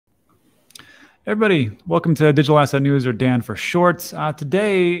Everybody, welcome to Digital Asset News, or Dan for short.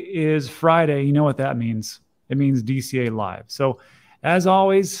 Today is Friday. You know what that means. It means DCA Live. So as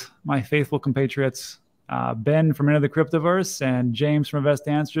always, my faithful compatriots, Ben from Into the Cryptoverse and James from Invest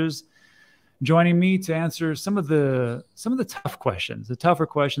Answers, joining me to answer some of the tough questions, the tougher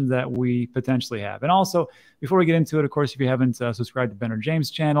questions that we potentially have. And also, before we get into it, of course, if you haven't subscribed to Ben or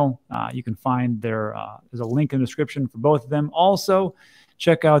James' channel, you can find there's a link in the description for both of them. Also,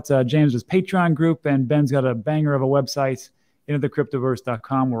 check out James's Patreon group, and Ben's got a banger of a website,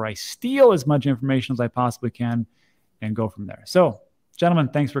 intothecryptoverse.com, where I steal as much information as I possibly can and go from there. So, gentlemen,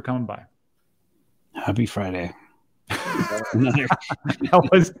 thanks for coming by. Happy Friday. that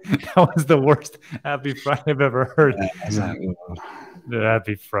was the worst Happy Friday I've ever heard.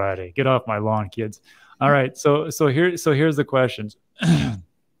 Happy Friday. Get off my lawn, kids. All right. So here's the questions.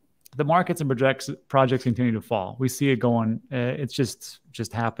 The markets and projects continue to fall. We see it going. It just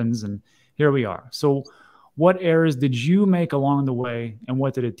happens, and here we are. So what errors did you make along the way, and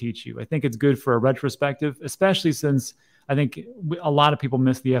what did it teach you? I think it's good for a retrospective, especially since I think a lot of people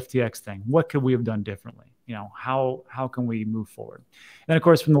miss the FTX thing. What could we have done differently? You know, how can we move forward? And of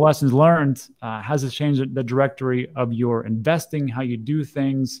course, from the lessons learned, has this changed the directory of your investing, how you do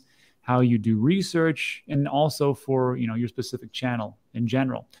things, how you do research, and also for, you know, your specific channel in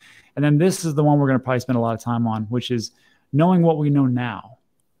general. And then this is the one we're going to probably spend a lot of time on, which is knowing what we know now.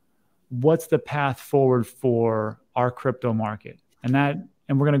 What's the path forward for our crypto market?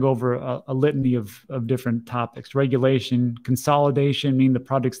 And we're going to go over a litany of different topics: regulation, consolidation, meaning the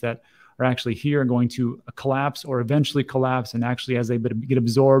projects that are actually here are going to collapse or eventually collapse, and actually as they get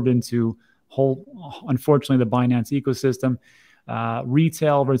absorbed into unfortunately, the Binance ecosystem,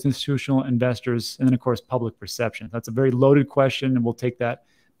 retail versus institutional investors, and then, of course, public perception. That's a very loaded question, and we'll take that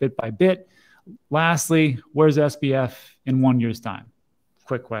bit by bit. Lastly, where's SBF in 1 year's time?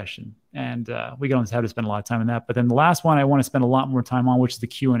 Quick question. And we don't have to spend a lot of time on that. But then the last one I want to spend a lot more time on, which is the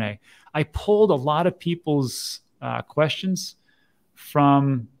Q&A. I pulled a lot of people's questions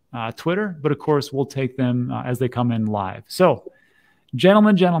from Twitter, but of course, we'll take them as they come in live. So,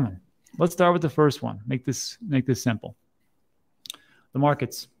 gentlemen, let's start with the first one. Make this simple. The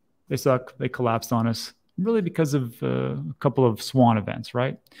markets, they suck. They collapsed on us, really because of a couple of swan events,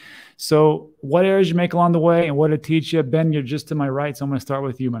 right? So what errors you make along the way, and what did it teach you? Ben, you're just to my right, so I'm going to start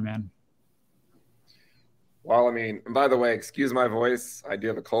with you, my man. Well, I mean, by the way, excuse my voice. I do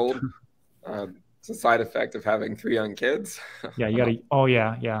have a cold. It's a side effect of having 3 young kids. Yeah, you got to, oh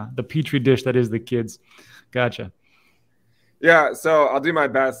yeah. The petri dish that is the kids. Gotcha. Yeah, so I'll do my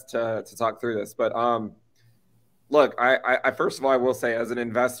best to talk through this. But look, I first of all, I will say, as an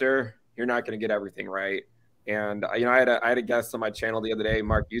investor, you're not going to get everything right. And you know, I had a guest on my channel the other day,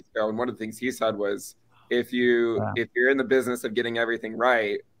 Mark Yusko, and one of the things he said was, if you're in the business of getting everything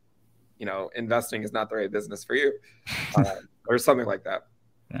right, you know, investing is not the right business for you, or something like that.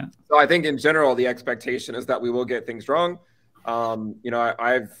 Yeah. So I think in general, the expectation is that we will get things wrong. You know,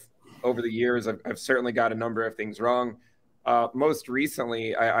 I've over the years, I've certainly got a number of things wrong. Most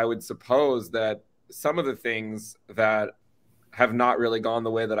recently, I would suppose that some of the things that have not really gone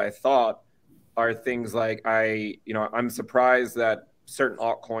the way that I thought are things like I'm surprised that certain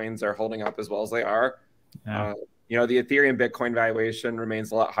altcoins are holding up as well as they are. Yeah. You know, the Ethereum Bitcoin valuation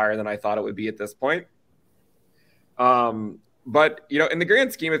remains a lot higher than I thought it would be at this point. But, you know, in the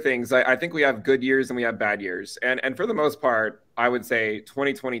grand scheme of things, I think we have good years and we have bad years. And for the most part, I would say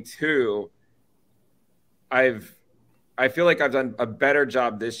 2022, I feel like I've done a better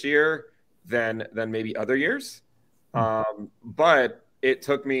job this year than maybe other years. But it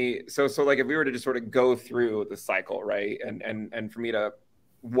took me, so like if we were to just sort of go through the cycle, right? And for me to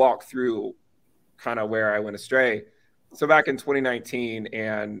walk through kind of where I went astray. So back in 2019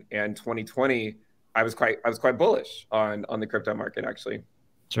 and 2020, I was quite bullish on the crypto market, actually.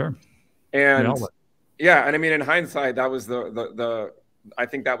 Sure. And yeah, and I mean, in hindsight, that was I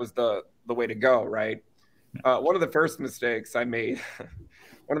think that was the way to go, right? One of the first mistakes I made,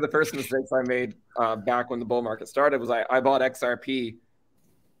 back when the bull market started was I bought XRP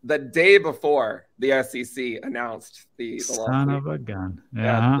the day before the SEC announced the son of a gun.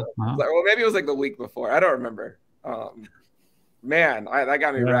 Yeah. Well, maybe it was like the week before. I don't remember. Man, that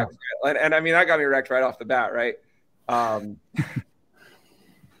got me wrecked. And I mean, that got me wrecked right off the bat, right?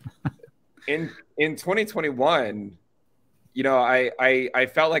 In 2021, you know, I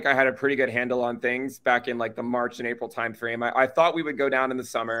felt like I had a pretty good handle on things back in like the March and April timeframe. I thought we would go down in the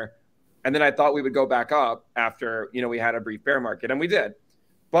summer, and then I thought we would go back up after, you know, we had a brief bear market, and we did.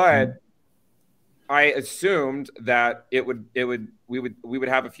 But I assumed that we would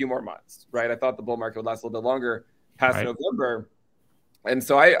have a few more months, right? I thought the bull market would last a little bit longer past November. And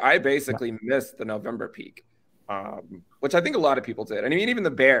so I basically missed the November peak, which I think a lot of people did. I mean, even the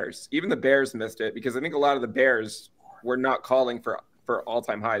Bears missed it, because I think a lot of the Bears were not calling for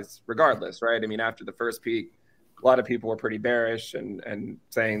all-time highs regardless, right? I mean, after the first peak, a lot of people were pretty bearish and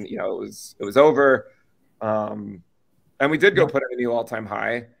saying, you know, it was over. And we did go put in a new all-time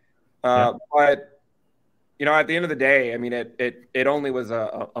high. But, you know, at the end of the day, I mean, it only was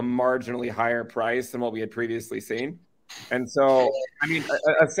a marginally higher price than what we had previously seen. And so, I mean,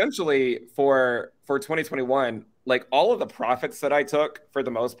 essentially for 2021, like all of the profits that I took for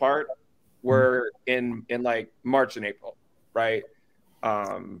the most part were in like March and April, right?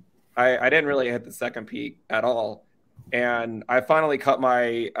 I didn't really hit the second peak at all. And I finally cut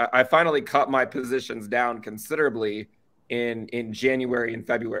my positions down considerably in January and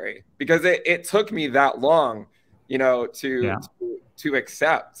February, because it took me that long, you know, to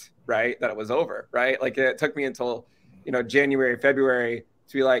accept, right, that it was over, right? Like it took me until, you know, January, February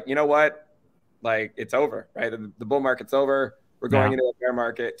to be like, you know what, like it's over, right? The bull market's over. We're going into a bear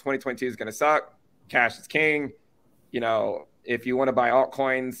market. 2022 is going to suck. Cash is king. You know, if you want to buy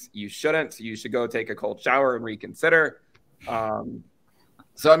altcoins, you shouldn't. You should go take a cold shower and reconsider.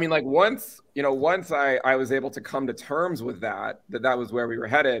 So, I mean, like once I was able to come to terms with that was where we were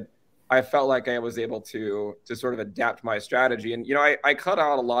headed, I felt like I was able to sort of adapt my strategy. And, you know, I cut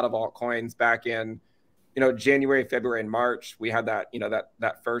out a lot of altcoins back in, you know, January, February, and March. We had that, you know,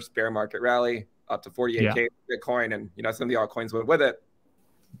 that first bear market rally up to 48K Bitcoin, and, you know, some of the altcoins went with it.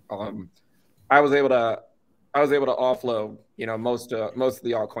 I was able to offload, you know, most of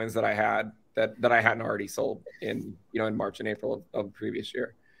the altcoins that I had that I hadn't already sold in, you know, in March and April of the previous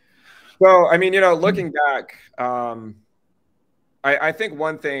year. So, I mean, you know, looking back, I think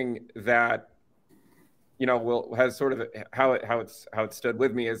one thing that, you know, has sort of how it stood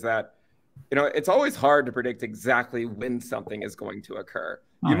with me is that, you know, it's always hard to predict exactly when something is going to occur.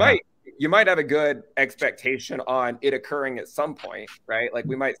 You might have a good expectation on it occurring at some point, right? Like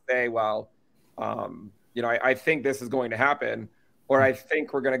we might say, well, you know, I think this is going to happen, or I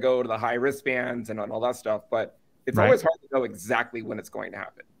think we're going to go to the high risk bands and all that stuff. But it's always hard to know exactly when it's going to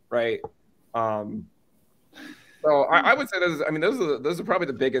happen, right? So I would say those are probably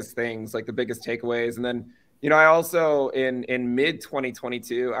the biggest things, like the biggest takeaways. And then, you know, I also in mid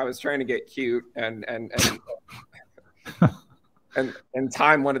 2022, I was trying to get cute and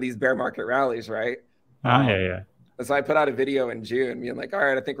time one of these bear market rallies, right? So I put out a video in June, being like, all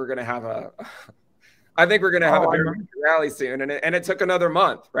right, I think we're gonna have a bear market rally soon, and it took another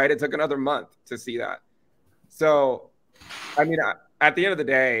month, right? It took another month to see that. So, I mean, at the end of the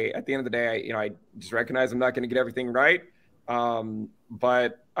day, you know, I just recognize I'm not going to get everything right,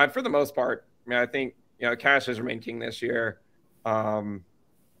 but for the most part, I mean, I think, you know, cash has remained king this year, and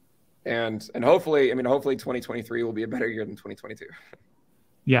hopefully 2023 will be a better year than 2022.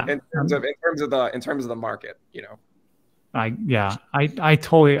 Yeah, in terms of the market, you know. I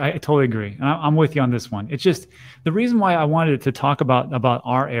totally agree. And I'm with you on this one. It's just the reason why I wanted to talk about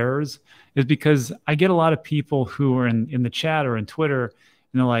our errors is because I get a lot of people who are in the chat or in Twitter,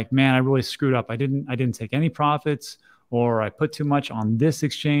 and they're like, man, I really screwed up. I didn't take any profits, or I put too much on this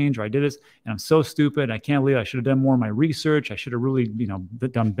exchange, or I did this, and I'm so stupid. I can't believe I should have done more of my research. I should have really, you know,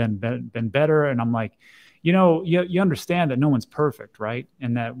 been better. And I'm like, you know, you understand that no one's perfect, right?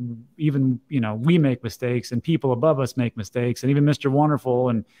 And that even, you know, we make mistakes, and people above us make mistakes, and even Mr. Wonderful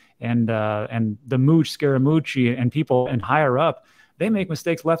and the Mooch Scaramucci and people and higher up, they make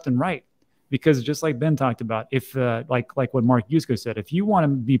mistakes left and right. Because just like Ben talked about, if like what Mark Yusko said, if you want to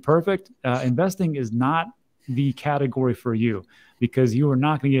be perfect, investing is not the category for you, because you are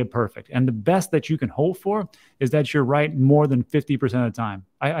not going to get it perfect. And the best that you can hope for is that you're right more than 50% of the time.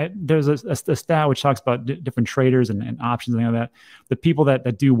 There's a stat which talks about different traders and options and all that. The people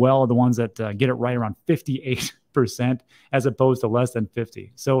that do well are the ones that get it right around 58% as opposed to less than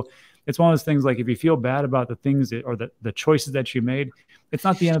 50. So it's one of those things, like if you feel bad about the things or the choices that you made, it's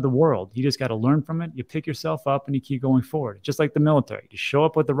not the end of the world. You just got to learn from it. You pick yourself up and you keep going forward. Just like the military, you show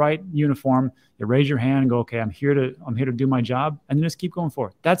up with the right uniform, you raise your hand and go, okay, I'm here to do my job, and then just keep going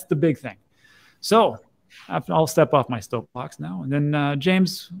forward. That's the big thing. So I'll step off my soapbox now. And then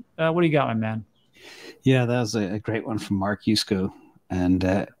James, what do you got, my man? Yeah, that was a great one from Mark Yusko.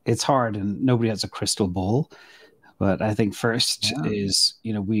 And it's hard, and nobody has a crystal ball. But I think first is,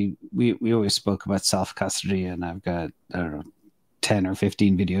 you know, we always spoke about self-custody, and I've got, I don't know, 10 or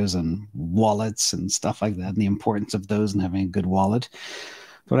 15 videos on wallets and stuff like that, and the importance of those and having a good wallet.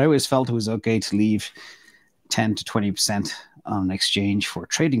 But I always felt it was okay to leave 10 to 20% on an exchange for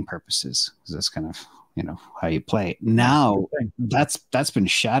trading purposes, because that's kind of, you know, how you play. Now that's been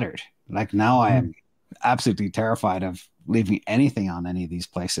shattered. Like now I am absolutely terrified of leaving anything on any of these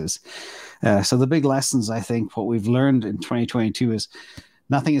places. So the big lessons, I think, what we've learned in 2022 is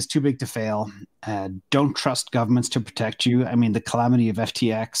nothing is too big to fail. Don't trust governments to protect you. I mean, the calamity of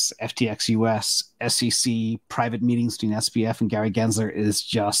FTX, FTX US, SEC, private meetings between SBF and Gary Gensler is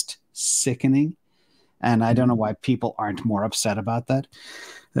just sickening. And I don't know why people aren't more upset about that.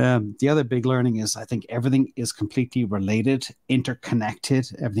 The other big learning is I think everything is completely related, interconnected.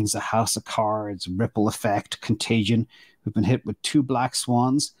 Everything's a house of cards, ripple effect, contagion. We've been hit with 2 black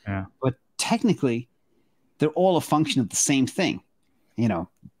swans, but technically they're all a function of the same thing. You know,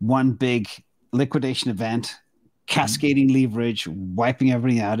 one big liquidation event, cascading leverage, wiping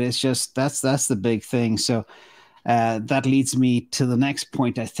everything out. It's just, that's the big thing. So that leads me to the next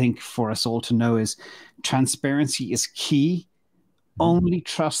point, I think, for us all to know is transparency is key. Only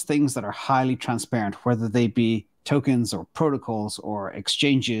trust things that are highly transparent, whether they be tokens or protocols or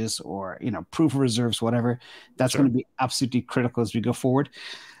exchanges or, you know, proof of reserves, whatever. That's going to be absolutely critical as we go forward.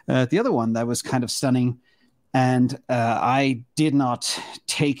 The other one that was kind of stunning, and I did not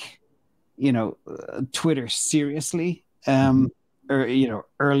take, you know, Twitter seriously, or, you know,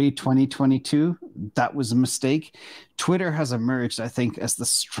 early 2022. That was a mistake. Twitter has emerged, I think, as the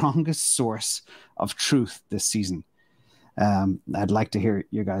strongest source of truth this season. I'd like to hear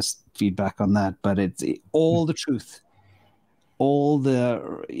your guys' feedback on that, but it's all the truth, all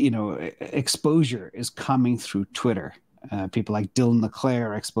the, you know, exposure is coming through Twitter. People like Dylan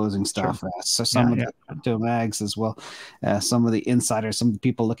LeClaire exposing stuff. So some of the crypto mags as well, some of the insiders, some of the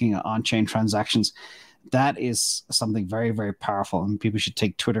people looking at on-chain transactions. That is something very, very powerful, and people should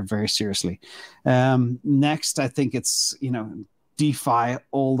take Twitter very seriously. Next, I think it's, you know, DeFi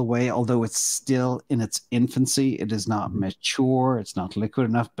all the way, although it's still in its infancy. It is not mature. It's not liquid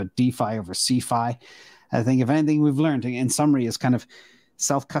enough, but DeFi over CeFi. I think if anything we've learned in summary is kind of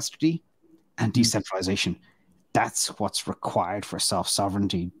self-custody and decentralization. That's what's required for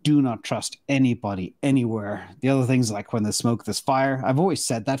self-sovereignty. Do not trust anybody anywhere. The other things, like when there's smoke, there's fire. I've always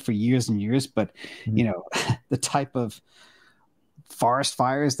said that for years and years, but you know, the type of forest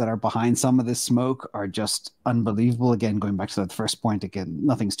fires that are behind some of this smoke are just unbelievable. Again, going back to that first point, again,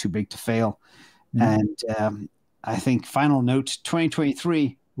 nothing's too big to fail. And I think final note,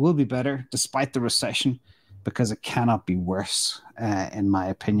 2023 will be better despite the recession, because it cannot be worse, in my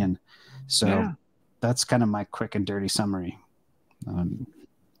opinion. So that's kind of my quick and dirty summary.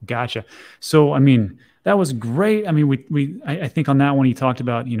 Gotcha. So, I mean, that was great. I mean, I think on that one, you talked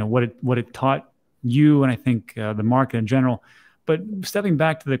about, you know, what it taught you, and I think the market in general. But stepping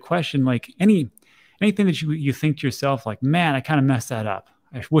back to the question, like anything that you think to yourself, like, man, I kind of messed that up.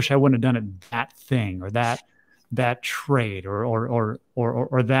 I wish I wouldn't have done it, that thing, or that trade, or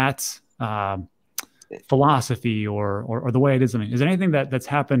that philosophy, or the way it is. I mean, is there anything that's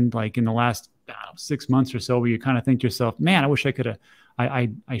happened like in the last 6 months or so where you kind of think to yourself, man, I wish I could have, I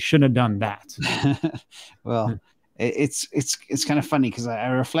shouldn't have done that? Well, it's kind of funny because I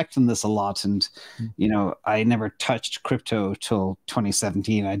reflect on this a lot, and you know, I never touched crypto till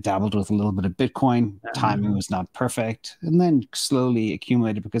 2017. I dabbled with a little bit of Bitcoin. Timing was not perfect, and then slowly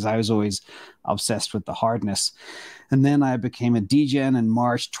accumulated because I was always obsessed with the hardness. And then I became a degen in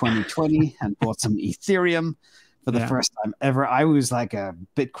March 2020 and bought some Ethereum for the first time ever. I was like a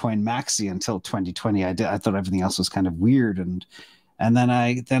Bitcoin maxi until 2020. I thought everything else was kind of weird, and then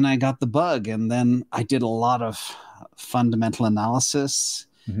I got the bug, and then I did a lot of fundamental analysis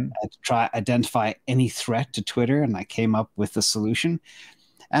to try identify any threat to Twitter, and I came up with a solution.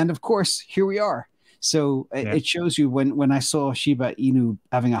 And of course, here we are. So it shows you, when I saw Shiba Inu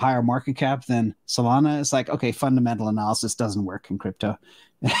having a higher market cap than Solana, it's like, okay, fundamental analysis doesn't work in crypto.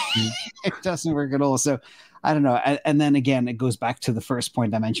 It doesn't work at all. So I don't know. And then again, it goes back to the first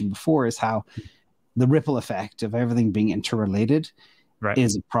point I mentioned before, is how the ripple effect of everything being interrelated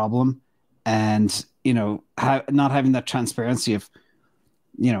is a problem. And, you know, not having that transparency of,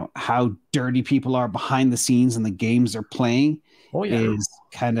 you know, how dirty people are behind the scenes and the games they're playing is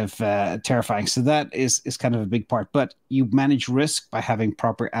kind of terrifying. So that is kind of a big part. But you manage risk by having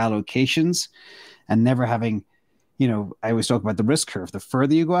proper allocations and never having, you know, I always talk about the risk curve. The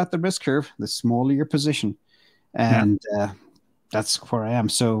further you go out the risk curve, the smaller your position. And that's where I am.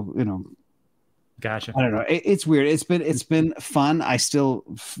 So, you know, gotcha. I don't know. It's weird. It's been fun. I still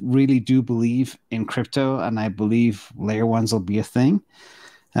really do believe in crypto, and I believe layer ones will be a thing.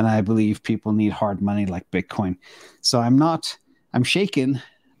 And I believe people need hard money like Bitcoin. So I'm shaken,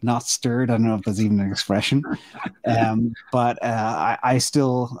 not stirred. I don't know if that's even an expression. But I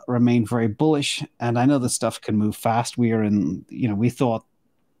still remain very bullish, and I know this stuff can move fast. We are in, you know, we thought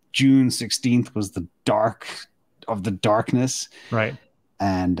June 16th was the dark of the darkness. Right.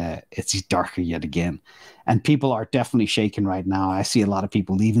 and it's darker yet again. And people are definitely shaken right now. I see a lot of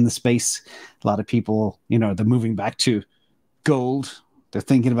people leaving the space. A lot of people, they're moving back to gold. They're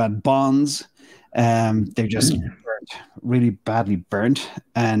thinking about bonds. They're just really badly burnt.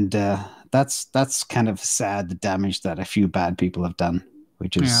 And that's kind of sad, the damage that a few bad people have done,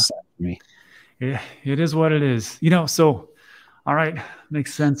 which is sad for me. Yeah, it is what it is. So, all right,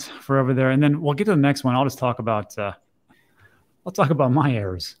 makes sense for over there. And then we'll get to the next one. I'll just talk about my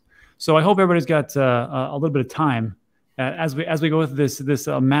errors. So I hope everybody's got a little bit of time as we go with this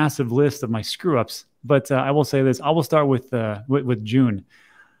massive list of my screw ups. But I will say this: I will start with June.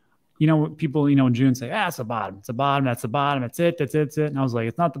 People in June say, it's the bottom, it's the bottom, that's the bottom, that's it. And I was like,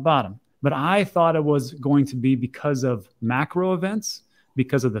 it's not the bottom. But I thought it was going to be because of macro events,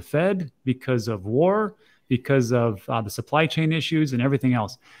 because of the Fed, because of war, because of the supply chain issues and everything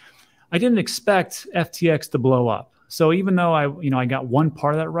else. I didn't expect FTX to blow up. So even though I got one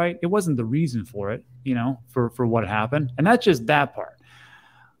part of that right, it wasn't the reason for it, for what happened. And that's just that part.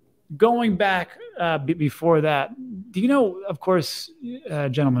 Going back before that, do you know, of course,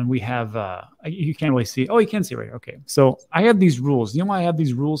 gentlemen, we have, you can't really see. Oh, you can see right here. Okay. So I have these rules. You know why I have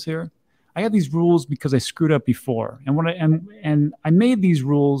these rules here? I have these rules because I screwed up before. And I made these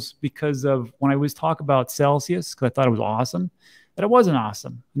rules because of when I was talking about Celsius, because I thought it was awesome, that it wasn't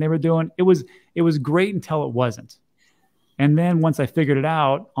awesome. And they were doing, it was great until it wasn't. And then once I figured it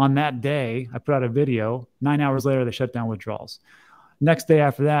out, on that day, I put out a video. 9 hours later, they shut down withdrawals. Next day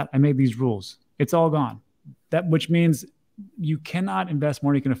after that, I made these rules. It's all gone. Which means you cannot invest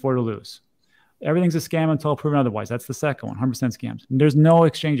more than you can afford to lose. Everything's a scam until proven otherwise. That's the second one, 100% scams. And there's no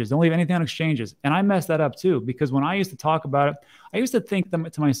exchanges. Don't leave anything on exchanges. And I messed that up too, because when I used to talk about it, I used to think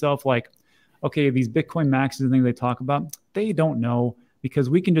to myself like, okay, these Bitcoin maxes and things they talk about, they don't know, because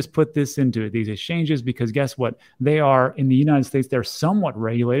we can just put this into these exchanges, because guess what? They are, in the United States, they're somewhat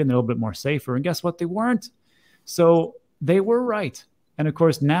regulated and they're a little bit more safer. And guess what? They weren't. So they were right. And of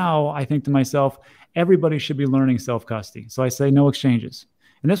course, now I think to myself, everybody should be learning self-custody. So I say no exchanges.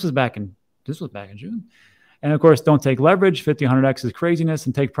 And this was back in June. And of course, don't take leverage. 50, 100x is craziness,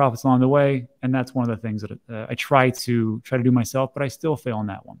 and take profits along the way. And that's one of the things that I try to do myself, but I still fail on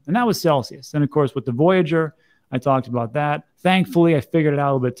that one. And that was Celsius. And of course, with the Voyager, I talked about that. Thankfully, I figured it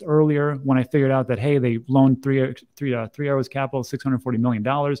out a little bit earlier when I figured out that, hey, they loaned Three Arrows Capital $640 million,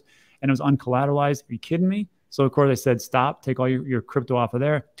 and it was uncollateralized. Are you kidding me? So of course I said, stop, take all your crypto off of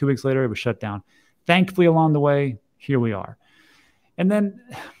there. 2 weeks later, it was shut down. Thankfully, along the way, here we are. And then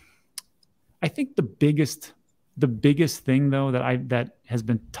I think the biggest thing though that has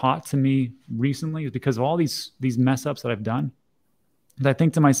been taught to me recently is because of all these mess ups that I've done, that I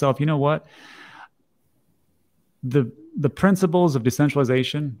think to myself, you know what? The principles of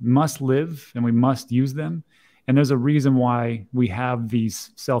decentralization must live, and we must use them. And there's a reason why we have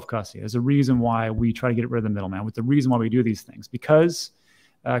these self-custody. There's a reason why we try to get rid of the middleman. With the reason why we do these things, because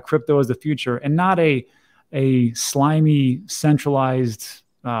crypto is the future, and not a slimy, centralized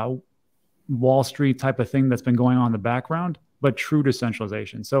Wall Street type of thing that's been going on in the background, but true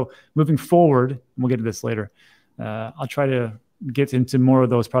decentralization. So moving forward, and we'll get to this later, I'll try to get into more of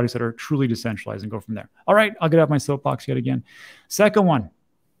those projects that are truly decentralized and go from there. All right, I'll get off my soapbox yet again. Second one,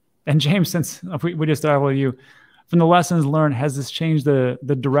 and James, since we just started with you, from the lessons learned, has this changed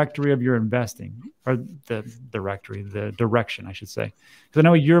the directory of your investing, or the direction, I should say? Because I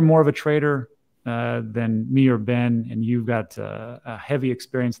know you're more of a trader than me or Ben, and you've got a heavy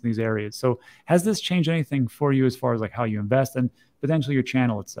experience in these areas. So has this changed anything for you as far as like how you invest and potentially your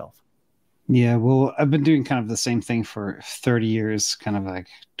channel itself? Yeah, well, I've been doing kind of the same thing for 30 years, kind of like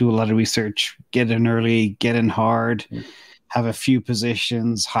do a lot of research, get in early, get in hard, have a few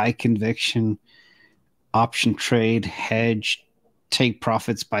positions, high conviction, option trade, hedge, take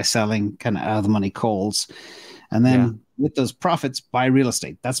profits by selling kind of out of the money calls. And then with those profits, buy real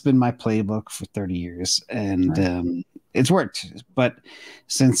estate. That's been my playbook for 30 years. And it's worked. But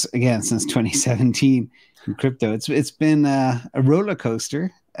since 2017 in crypto, it's been a roller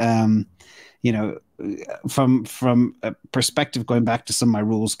coaster. From a perspective, going back to some of my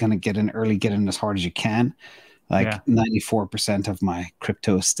rules, kind of get in early, get in as hard as you can. 94% of my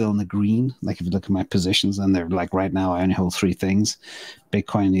crypto is still in the green. Like if you look at my positions, and they're like right now, I only hold 3 things.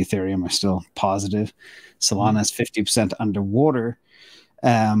 Bitcoin and Ethereum are still positive. Solana is 50% underwater.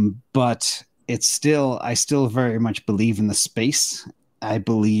 But I still very much believe in the space. I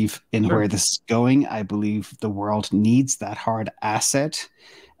believe in where this is going. I believe the world needs that hard asset.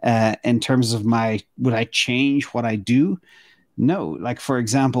 In terms of would I change what I do? No. Like, for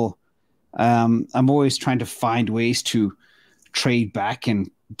example, I'm always trying to find ways to trade back,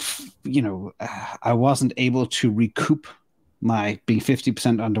 and I wasn't able to recoup my being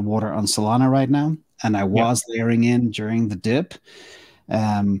 50% underwater on Solana right now, and I was layering in during the dip.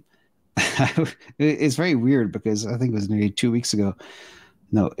 It's very weird because I think it was nearly 2 weeks ago.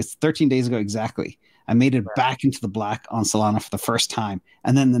 No, it's 13 days ago exactly. I made it back into the black on Solana for the first time.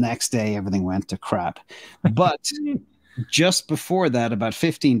 And then the next day, everything went to crap. But just before that, about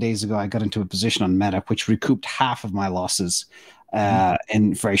 15 days ago, I got into a position on Meta, which recouped half of my losses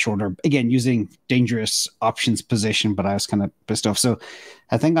in very short order. Again, using dangerous options position, but I was kind of pissed off. So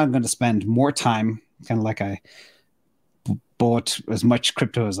I think I'm going to spend more time, kind of like I bought as much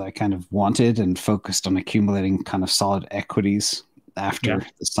crypto as I kind of wanted and focused on accumulating kind of solid equities after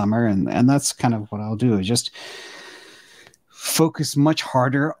the summer. And that's kind of what I'll do, is just focus much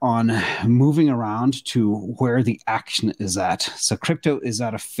harder on moving around to where the action is at. So crypto is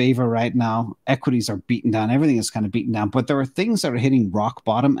out of favor right now. Equities are beaten down. Everything is kind of beaten down, but there are things that are hitting rock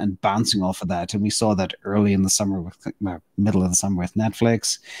bottom and bouncing off of that. And we saw that early in the summer with middle of the summer with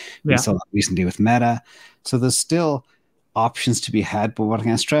Netflix. We saw that recently with Meta. So there's still options to be had. But what I'm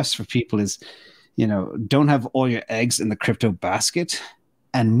going to stress for people is, you know, don't have all your eggs in the crypto basket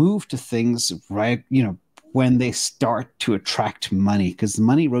and move to things right, you know, when they start to attract money, because the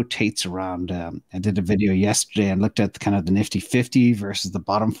money rotates around. I did a video yesterday and looked at kind of the Nifty 50 versus the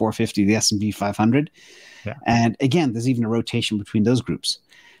bottom 450, the S&P 500. And again, there's even a rotation between those groups.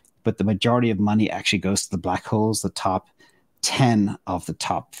 But the majority of money actually goes to the black holes, the top 10 of the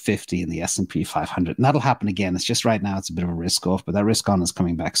top 50 in the S&P 500. And that'll happen again. It's just right now, it's a bit of a risk off, but that risk on is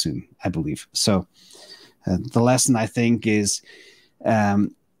coming back soon, I believe. So the lesson, I think, is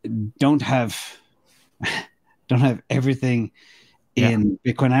don't have everything in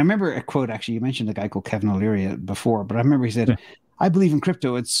Bitcoin. I remember a quote, actually, you mentioned a guy called Kevin O'Leary before, but I remember he said, I believe in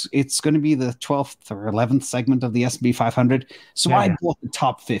crypto. It's going to be the 12th or 11th segment of the S&P 500. So I bought the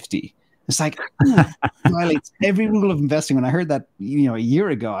top 50. It's like, violates every rule of investing. When I heard that, you know, a year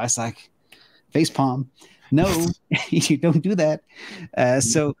ago, I was like, facepalm. No, you don't do that.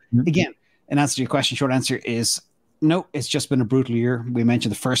 So again, in answer to your question, short answer is no, it's just been a brutal year. We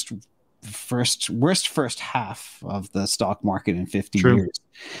mentioned the worst first half of the stock market in 50 years.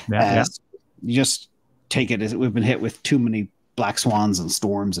 You just take it as we've been hit with too many black swans and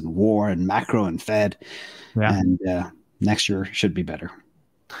storms and war and macro and Fed. And next year should be better.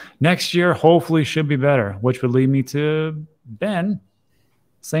 Next year, hopefully, should be better, which would lead me to Ben.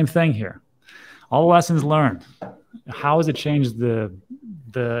 Same thing here. All lessons learned. How has it changed the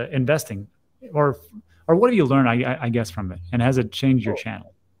investing, or what have you learned? I guess from it, and has it changed your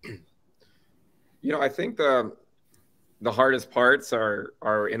channel? You know, I think the hardest parts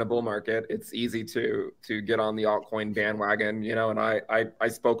are in a bull market. It's easy to get on the altcoin bandwagon, you know, and I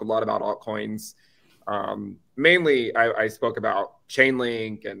spoke a lot about altcoins. Mainly, I spoke about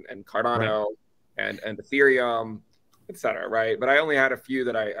Chainlink and Cardano and Ethereum, et cetera, right? But I only had a few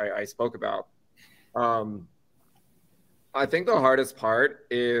that I spoke about. I think the hardest part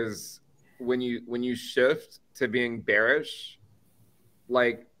is when you shift to being bearish,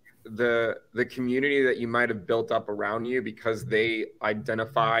 like the community that you might have built up around you because they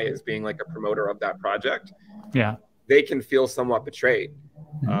identify as being like a promoter of that project, they can feel somewhat betrayed.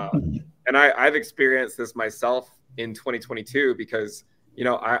 And I've experienced this myself in 2022 because, you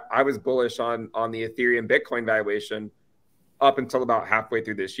know, I was bullish on the Ethereum Bitcoin valuation up until about halfway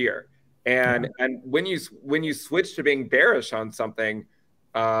through this year. And when you switch to being bearish on something,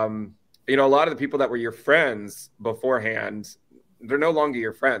 you know, a lot of the people that were your friends beforehand, they're no longer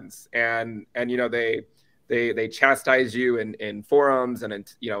your friends. And you know, they chastise you in forums and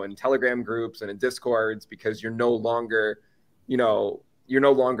in Telegram groups and in Discords because you're no longer, you know,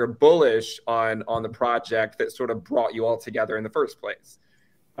 bullish on the project that sort of brought you all together in the first place.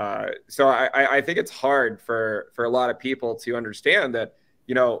 So I think it's hard for a lot of people to understand that,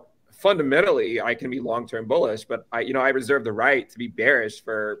 you know, fundamentally I can be long-term bullish, but I reserve the right to be bearish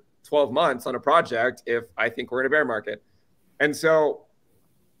for 12 months on a project if I think we're in a bear market. And so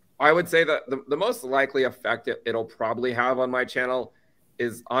I would say that the most likely effect it'll probably have on my channel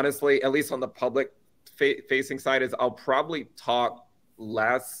is, honestly, at least on the public facing side, is I'll probably talk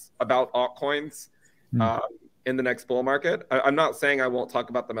less about altcoins in the next bull market. I'm not saying I won't talk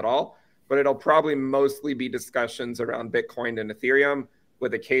about them at all, but it'll probably mostly be discussions around Bitcoin and Ethereum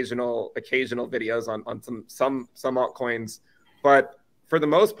with occasional videos on some altcoins. But for the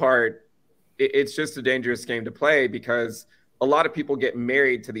most part, it's just a dangerous game to play because a lot of people get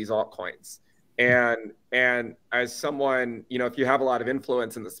married to these altcoins. And as someone, you know, if you have a lot of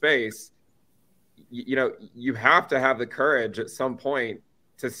influence in the space, you know, you have to have the courage at some point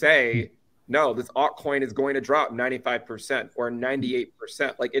to say, no, this altcoin is going to drop 95% or 98%.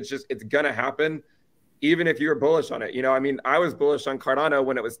 Like it's going to happen. even if you were bullish on it. You know, I mean, I was bullish on Cardano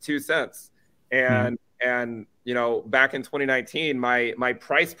when it was 2 cents. And you know, back in 2019, my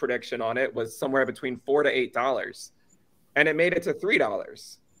price prediction on it was somewhere between $4 to $8. And it made it to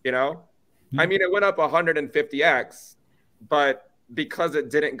 $3, you know? I mean, it went up 150x, but because it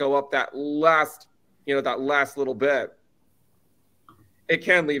didn't go up that last, you know, that last little bit, it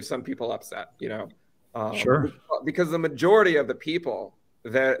can leave some people upset, you know? Sure. Because the majority of the people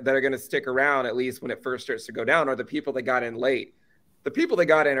that are going to stick around, at least when it first starts to go down, are the people that got in late. The people that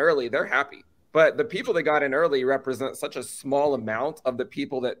got in early, they're happy. But the people that got in early represent such a small amount of the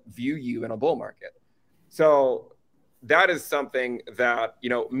people that view you in a bull market. So that is something that, you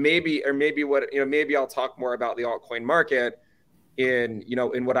know, maybe I'll talk more about the altcoin market in, you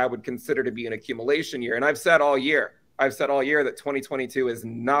know, in what I would consider to be an accumulation year. And I've said all year that 2022 is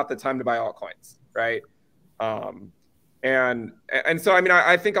not the time to buy altcoins, right? And so, I mean,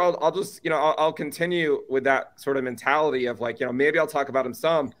 I think I'll just, you know, I'll continue with that sort of mentality of like, you know, maybe I'll talk about them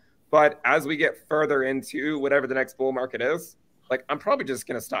some, but as we get further into whatever the next bull market is, like, I'm probably just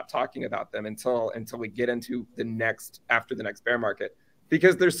going to stop talking about them until we get into after the next bear market,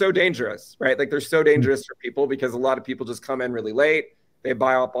 because they're so dangerous, right? Like, they're so dangerous for people because a lot of people just come in really late. They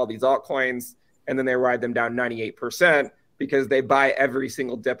buy up all these altcoins and then they ride them down 98% because they buy every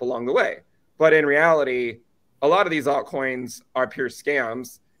single dip along the way. But in reality, a lot of these altcoins are pure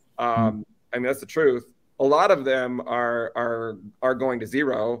scams. I mean, that's the truth. A lot of them are going to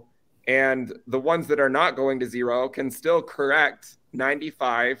zero. And the ones that are not going to zero can still correct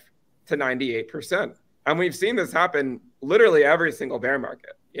 95 to 98%. And we've seen this happen literally every single bear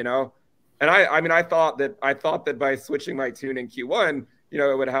market, you know? And I mean, I thought that by switching my tune in Q1, you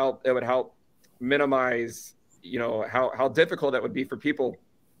know, it would help minimize, you know, how difficult it would be for people.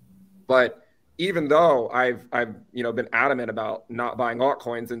 But even though I've you know, been adamant about not buying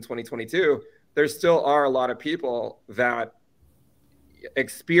altcoins in 2022, there still are a lot of people that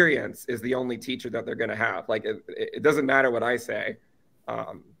experience is the only teacher that they're going to have. Like, it doesn't matter what I say.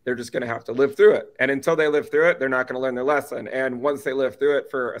 They're just going to have to live through it. And until they live through it, they're not going to learn their lesson. And once they live through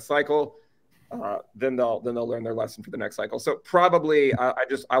it for a cycle, then they'll learn their lesson for the next cycle. So probably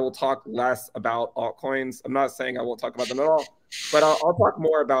I will talk less about altcoins. I'm not saying I won't talk about them at all, but I'll talk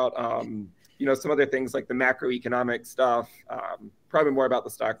more about, you know, some other things like the macroeconomic stuff, probably more about the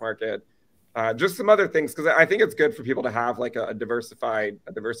stock market. Just some other things, because I think it's good for people to have like a diversified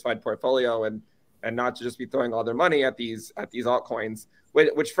portfolio and not to just be throwing all their money at these altcoins,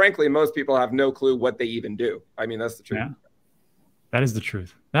 which frankly most people have no clue what they even do. I mean, that's the truth. Yeah, that is the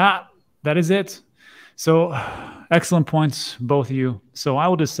truth. That is it. So excellent points, both of you. So I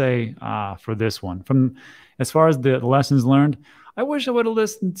will just say for this one, from as far as the lessons learned, I wish I would have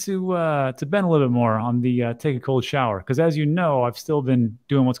listened to Ben a little bit more on the take a cold shower. Because as you know, I've still been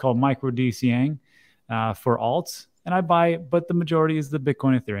doing what's called micro DCAing for alts. And I buy, but the majority is the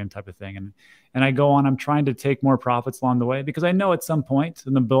Bitcoin Ethereum type of thing. And I go on, I'm trying to take more profits along the way because I know at some point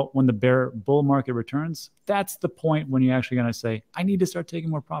when the bear bull market returns, that's the point when you're actually going to say, I need to start taking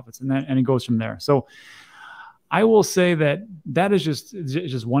more profits. And it goes from there. So I will say that is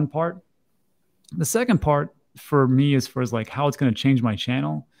just one part. The second part for me, as far as like how it's going to change my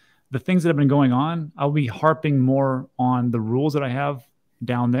channel, the things that have been going on, I'll be harping more on the rules that I have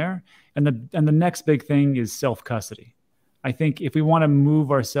down there. And the next big thing is self-custody. I think if we want to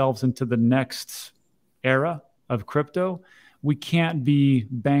move ourselves into the next era of crypto, we can't be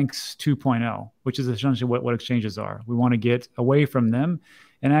banks 2.0, which is essentially what exchanges are. We want to get away from them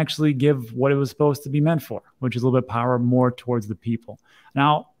and actually give what it was supposed to be meant for, which is a little bit power more towards the people.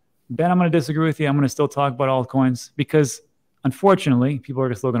 Now, Ben, I'm going to disagree with you. I'm going to still talk about altcoins because, unfortunately, people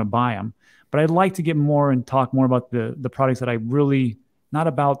are still going to buy them. But I'd like to get more and talk more about the products that I really, not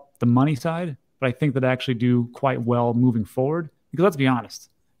about the money side, but I think that actually do quite well moving forward. Because let's be honest,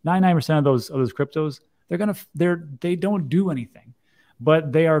 99% of those cryptos, they don't do anything,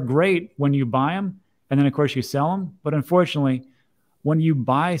 but they are great when you buy them, and then of course you sell them. But unfortunately, when you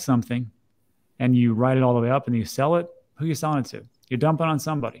buy something and you write it all the way up and you sell it, who are you selling it to? You're dumping on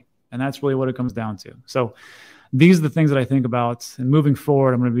somebody. And that's really what it comes down to. So these are the things that I think about. And moving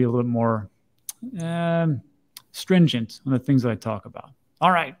forward, I'm going to be a little bit more stringent on the things that I talk about.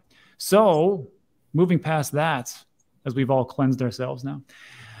 All right. So moving past that, as we've all cleansed ourselves now,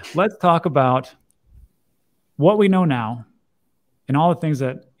 let's talk about what we know now and all the things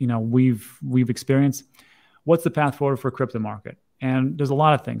that, you know, we've experienced. What's the path forward for crypto market? And there's a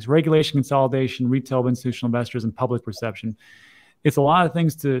lot of things: regulation, consolidation, retail institutional investors, and public perception. It's a lot of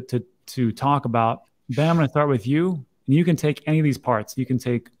things to talk about. Ben, I'm going to start with you. And you can take any of these parts. You can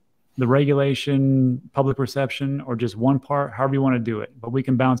take the regulation, public perception, or just one part, however you want to do it. But we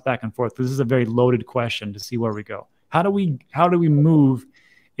can bounce back and forth. This is a very loaded question to see where we go. How do we move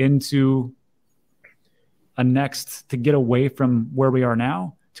into a next to get away from where we are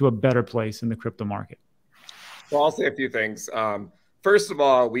now to a better place in the crypto market? Well, I'll say a few things. First of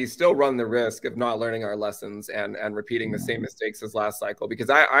all, we still run the risk of not learning our lessons and repeating the same mistakes as last cycle. Because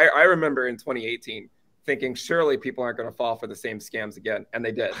I remember in 2018 thinking surely people aren't going to fall for the same scams again, and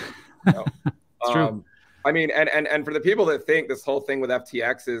they did. So, it's true. I mean, and for the people that think this whole thing with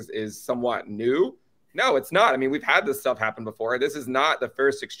FTX is somewhat new, no, it's not. I mean, we've had this stuff happen before. This is not the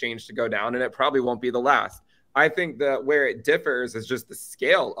first exchange to go down, and it probably won't be the last. I think that where it differs is just the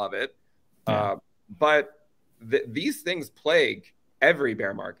scale of it. Yeah. But these things plague every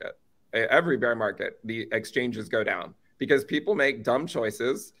bear market. Every bear market, the exchanges go down because people make dumb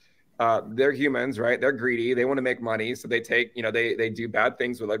choices. They're humans, right? They're greedy. They want to make money. So they take, they do bad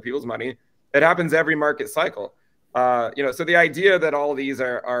things with other people's money. It happens every market cycle. So the idea that all of these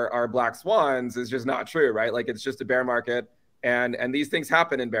are black swans is just not true, right? Like it's just a bear market, and these things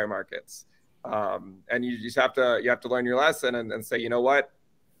happen in bear markets. And you just have to learn your lesson and say, you know what?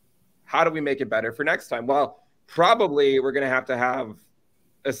 How do we make it better for next time? Well, probably we're going to have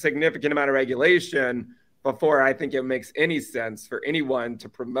a significant amount of regulation before I think it makes any sense for anyone to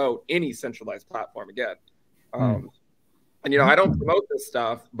promote any centralized platform again. And, I don't promote this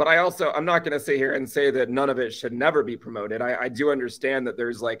stuff, but I'm not going to sit here and say that none of it should never be promoted. I do understand that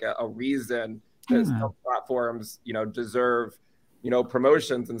there's like a reason that some platforms, deserve,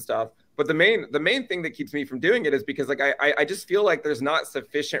 promotions and stuff. But the main thing that keeps me from doing it is because like, I just feel like there's not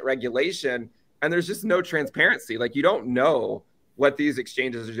sufficient regulation and there's just no transparency. Like you don't know what these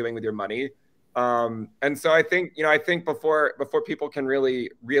exchanges are doing with your money. And so I think, before people can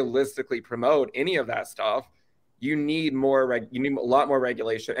really realistically promote any of that stuff, you need a lot more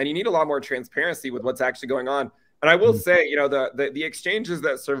regulation, and you need a lot more transparency with what's actually going on. And I will say, the exchanges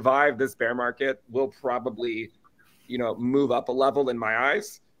that survive this bear market will probably, move up a level in my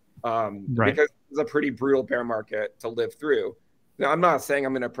eyes, because it's a pretty brutal bear market to live through. Now, I'm not saying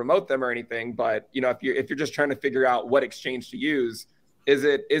I'm going to promote them or anything, but if you're just trying to figure out what exchange to use, is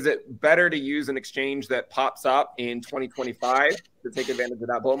it better to use an exchange that pops up in 2025 to take advantage of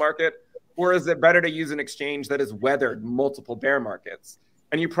that bull market? Or is it better to use an exchange that has weathered multiple bear markets?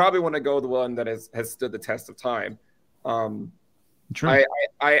 And you probably want to go the one that has stood the test of time. True.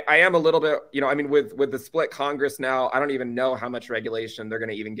 I am a little bit, with the split Congress now, I don't even know how much regulation they're going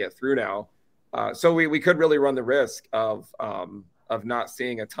to even get through now. So we could really run the risk of not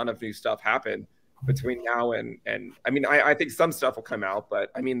seeing a ton of new stuff happen between now and I think some stuff will come out,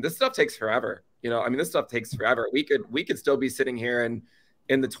 but this stuff takes forever. This stuff takes forever. We could still be sitting here in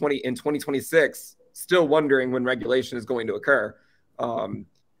 2026 still wondering when regulation is going to occur in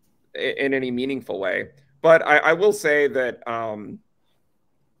any meaningful way. But I will say that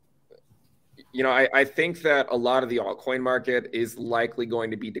I think that a lot of the altcoin market is likely going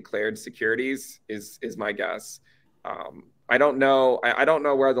to be declared securities is my guess. I don't know. I don't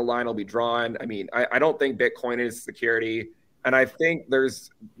know where the line will be drawn. I don't think Bitcoin is security. And I think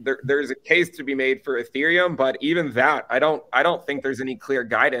there's a case to be made for Ethereum, but even that, I don't think there's any clear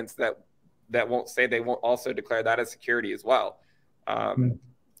guidance that won't say they won't also declare that as security as well.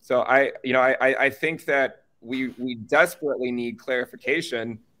 So I think that we desperately need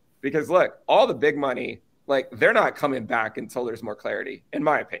clarification, because look, all the big money, like they're not coming back until there's more clarity, in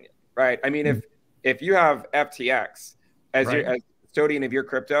my opinion, right? If you have FTX as your custodian of your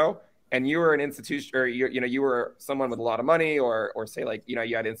crypto, and you were an institution, or you were someone with a lot of money, or say like you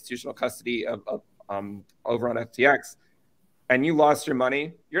had institutional custody of over on FTX, and you lost your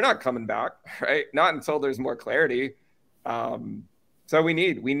money, you're not coming back, right? Not until there's more clarity. So we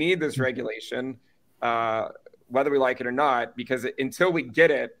need this regulation, whether we like it or not, because until we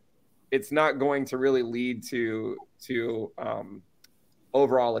get it, it's not going to really lead to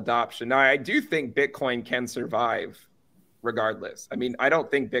overall adoption. Now, I do think Bitcoin can survive regardless. I don't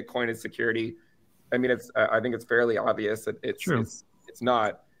think Bitcoin is security. I think it's fairly obvious that it's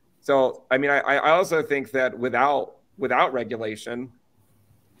not. So, I also think that without regulation,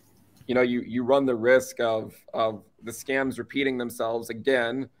 you run the risk of the scams repeating themselves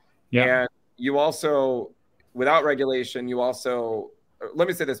again. Yeah. And you also, without regulation, let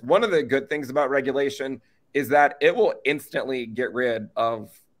me say this. One of the good things about regulation is that it will instantly get rid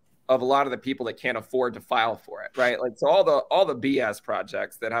of a lot of the people that can't afford to file for it, right? Like, so all the BS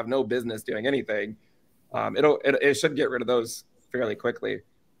projects that have no business doing anything, it should get rid of those fairly quickly.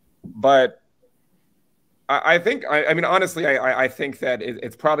 But I think, I mean, honestly, I think that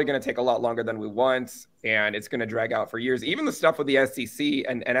it's probably going to take a lot longer than we want, and it's going to drag out for years. Even the stuff with the SEC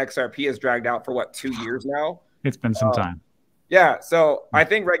and XRP has dragged out for what, 2 years now? It's been some time. Yeah. So I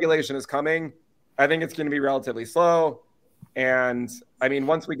think regulation is coming. I think it's going to be relatively slow. And I mean,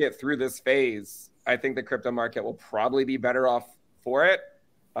 once we get through this phase, I think the crypto market will probably be better off for it.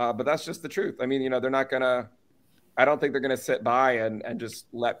 But that's just the truth. I mean, you know, they're not going to, I don't think they're going to sit by and just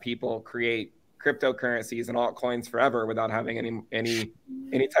let people create cryptocurrencies and altcoins forever without having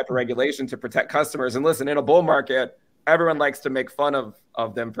any type of regulation to protect customers. And listen, in a bull market, everyone likes to make fun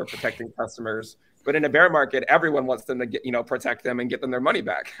of them for protecting customers. But in a bear market, everyone wants them to get, you know, protect them and get them their monay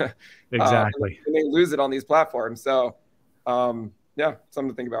back. Exactly. And they lose it on these platforms. So yeah, something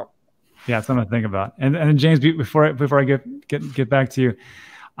to think about. Yeah, something to think about. And James, before I get back to you,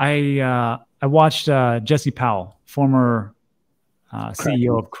 I watched Jesse Powell, former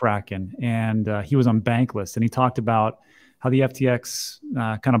CEO of Kraken, and he was on Bankless, and he talked about how the FTX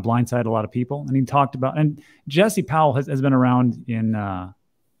kind of blindsided a lot of people. And he talked about, and Jesse Powell has been around in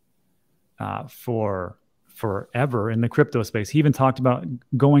for forever in the crypto space. He even talked about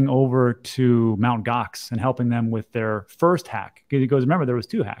going over to Mt. Gox and helping them with their first hack. He goes, remember, there was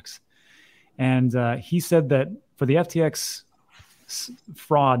 2 hacks. And he said that for the FTX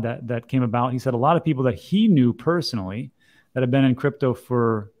fraud that came about, he said a lot of people that he knew personally that have been in crypto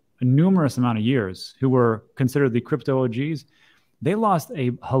for a numerous amount of years, who were considered the crypto OGs, they lost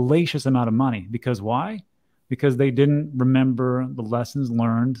a hellacious amount of money. Because why? Because they didn't remember the lessons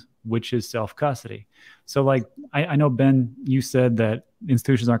learned, which is self-custody. So like, I know, Ben, you said that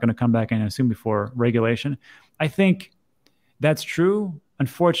institutions aren't going to come back anytime soon before regulation. I think that's true.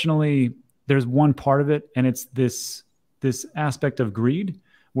 Unfortunately, there's one part of it, and it's this aspect of greed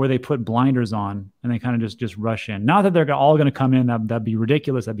where they put blinders on and they kind of just rush in. Not that they're all going to come in. That'd be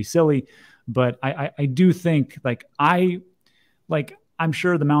ridiculous. That'd be silly. But I do think, I'm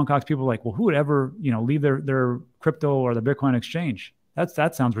sure the Mt. Gox people are like, well, who would ever, you know, leave their crypto or the Bitcoin exchange?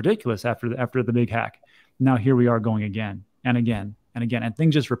 That sounds ridiculous after the big hack. Now here we are going again and again and again, and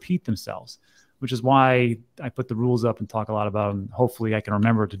things just repeat themselves, which is why I put the rules up and talk a lot about them. Hopefully I can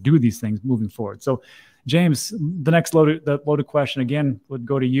remember to do these things moving forward. So James, the next loaded question again would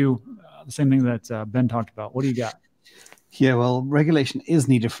go to you. The same thing that Ben talked about. What do you got? Yeah, well, regulation is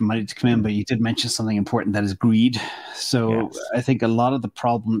needed for money to come in, but you did mention something important, that is greed. So yes. I think a lot of the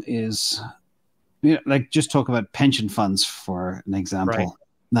problem is, you know, like, just talk about pension funds for an example. Right.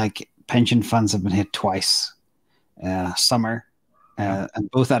 Like, pension funds have been hit twice, summer,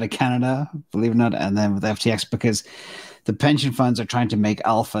 and both out of Canada, believe it or not, and then with FTX, because the pension funds are trying to make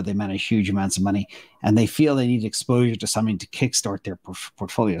alpha. They manage huge amounts of money, and they feel they need exposure to something to kickstart their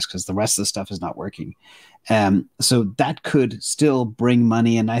portfolios because the rest of the stuff is not working. So that could still bring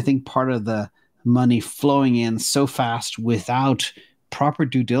money. And I think part of the money flowing in so fast without proper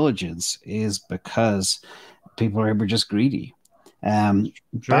due diligence is because people are just greedy. Sure.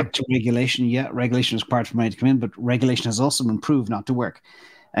 Back to regulation. Yeah, regulation is required for money to come in, but regulation has also been proved not to work.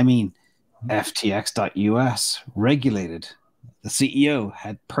 I mean, FTX.US regulated. The CEO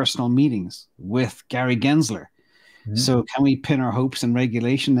had personal meetings with Gary Gensler. Mm-hmm. So can we pin our hopes in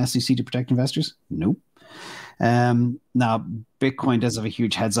regulation, SEC, to protect investors? Nope. Now, Bitcoin does have a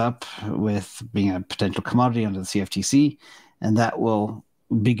huge heads up with being a potential commodity under the CFTC, and that will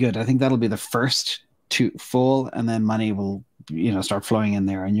be good. I think that'll be the first to fall, and then money will, you know, start flowing in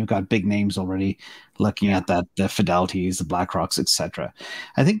there. And you've got big names already looking at that, the Fidelities, the BlackRocks, etc.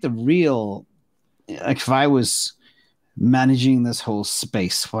 I think the real, like, if I was managing this whole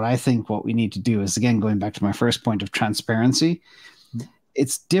space, what we need to do is, again, going back to my first point of transparency,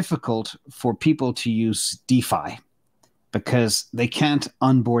 it's difficult for people to use DeFi because they can't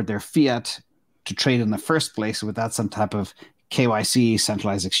onboard their fiat to trade in the first place without some type of KYC,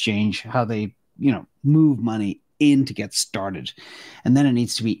 centralized exchange, how they, you know, move money in to get started. And then it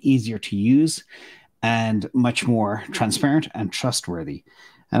needs to be easier to use and much more transparent and trustworthy.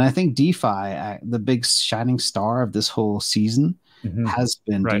 And I think DeFi, the big shining star of this whole season, has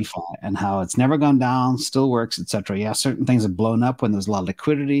been DeFi, and how it's never gone down, still works, etc. Yeah, certain things have blown up when there's a lot of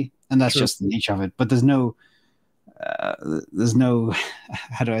liquidity, and that's just the nature of it. But there's no,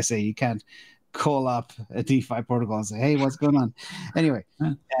 how do I say, you can't call up a DeFi protocol and say, hey, what's going on? Anyway,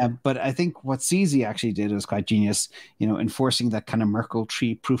 but I think what CZ actually did was quite genius. You know, enforcing that kind of Merkle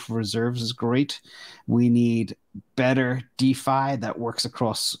tree proof of reserves is great. We need better DeFi that works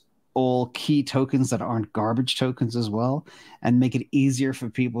across all key tokens that aren't garbage tokens as well, and make it easier for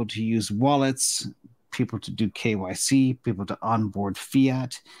people to use wallets, people to do KYC, people to onboard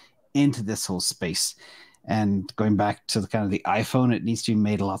fiat into this whole space. And going back to the kind of the iPhone, it needs to be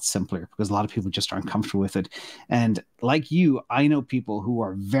made a lot simpler because a lot of people just aren't comfortable with it. And like you, I know people who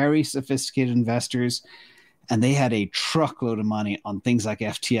are very sophisticated investors, and they had a truckload of money on things like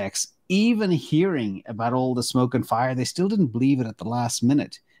FTX. Even hearing about all the smoke and fire, they still didn't believe it at the last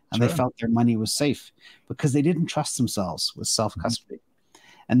minute. And they felt their money was safe because they didn't trust themselves with self-custody.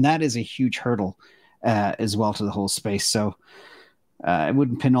 And that is a huge hurdle as well to the whole space. So I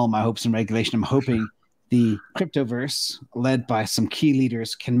wouldn't pin all my hopes in regulation. I'm hoping the cryptoverse, led by some key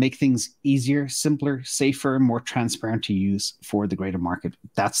leaders, can make things easier, simpler, safer, more transparent to use for the greater market.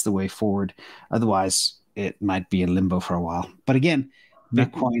 That's the way forward. Otherwise, it might be in limbo for a while. But again,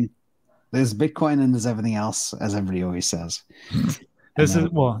 Bitcoin, there's Bitcoin and there's everything else, as everybody always says. This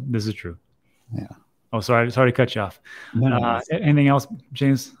is true. Yeah. Oh, sorry to cut you off. No, anything else,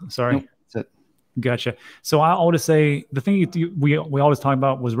 James? Sorry. Nope, that's it. Gotcha. So I want to say the thing we always talk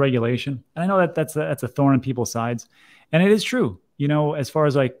about was regulation, and I know that that's a thorn in people's sides, and it is true. You know, as far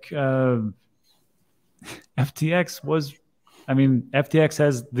as like FTX was, I mean, FTX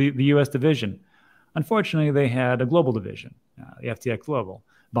has the U.S. division. Unfortunately, they had a global division, the FTX Global.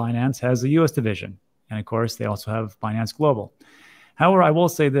 Binance has a U.S. division, and of course, they also have Binance Global. However, I will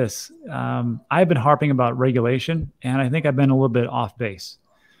say this. I've been harping about regulation, and I think I've been a little bit off base.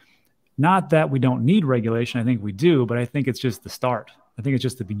 Not that we don't need regulation. I think we do, but I think it's just the start. I think it's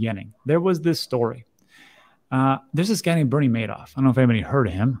just the beginning. There was this story. There's this guy named Bernie Madoff. I don't know if anybody heard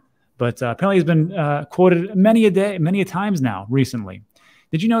of him, but apparently he's been quoted many a times now recently.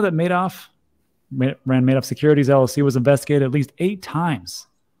 Did you know that Madoff ran Madoff Securities LLC was investigated at least 8 times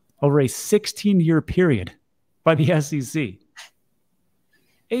over a 16-year period by the SEC?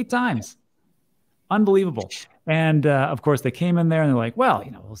 8 times. Unbelievable. And of course, they came in there and they're like, well,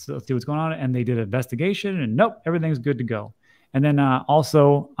 you know, let's see what's going on. And they did an investigation and nope, everything's good to go. And then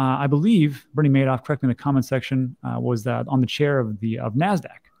also, I believe Bernie Madoff, correct me in the comment section, was on the chair of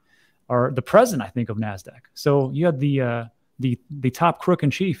NASDAQ, or the president, I think, of NASDAQ. So you had the top crook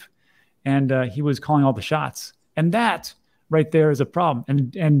in chief, and he was calling all the shots. And that right there is a problem.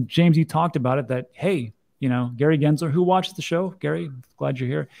 And James, you talked about it, that, hey, you know, Gary Gensler, who watched the show, Gary, glad you're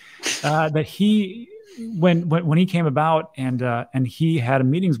here, that he, when he came about and he had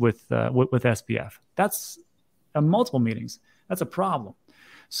meetings with SPF, that's multiple meetings. That's a problem.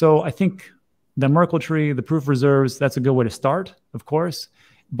 So I think the Merkle tree, the proof reserves, that's a good way to start, of course,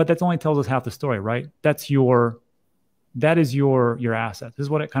 but that only tells us half the story, right? That is your asset. This is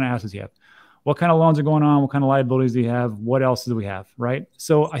what kind of assets you have. What kind of loans are going on? What kind of liabilities do you have? What else do we have, right?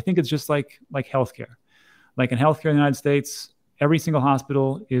 So I think it's just like healthcare. Like in healthcare in the United States, every single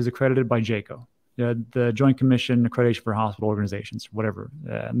hospital is accredited by JCAHO, the Joint Commission Accreditation for Hospital Organizations, whatever.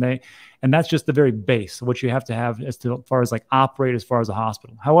 And that's just the very base of what you have to have as far as like operate as far as a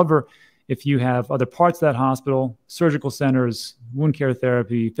hospital. However, if you have other parts of that hospital, surgical centers, wound care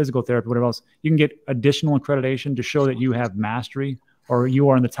therapy, physical therapy, whatever else, you can get additional accreditation to show that you have mastery or you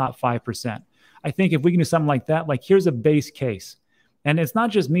are in the top 5%. I think if we can do something like that, like here's a base case. And it's not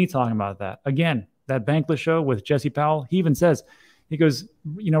just me talking about that. Again, that Bankless show with Jesse Powell, he even says, he goes,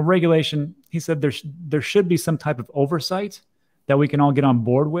 you know, regulation, he said there should be some type of oversight that we can all get on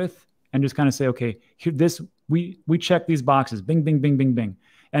board with and just kind of say, okay, here, we check these boxes, bing, bing, bing, bing, bing.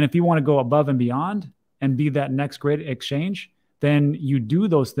 And if you want to go above and beyond and be that next great exchange, then you do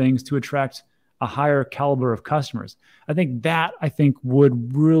those things to attract a higher caliber of customers. I think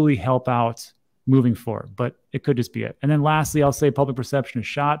would really help out moving forward, but it could just be it. And then lastly, I'll say public perception is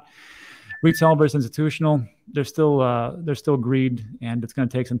shot. Retail versus institutional, there's still greed, and it's going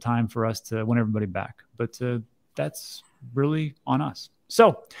to take some time for us to win everybody back. But that's really on us.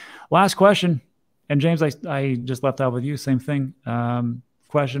 So, last question, and James, I just left out with you. Same thing.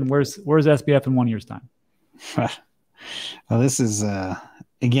 Question: Where's SBF in 1 year's time? Well, this is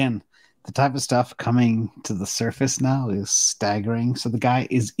again the type of stuff coming to the surface now is staggering. So the guy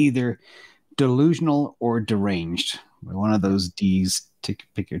is either delusional or deranged. One of those D's. To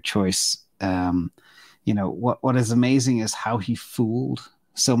pick your choice. You know, what is amazing is how he fooled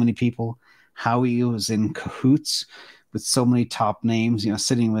so many people, how he was in cahoots with so many top names, you know,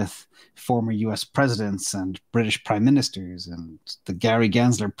 sitting with former US presidents and British prime ministers and the Gary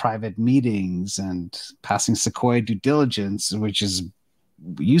Gensler private meetings and passing Sequoia due diligence, which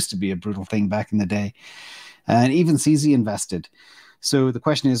used to be a brutal thing back in the day. And even CZ invested. So the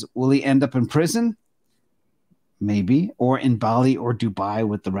question is, will he end up in prison? Maybe, or in Bali or Dubai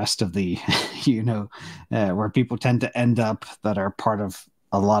with the rest of the, you know, where people tend to end up that are part of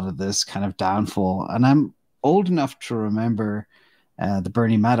a lot of this kind of downfall. And I'm old enough to remember the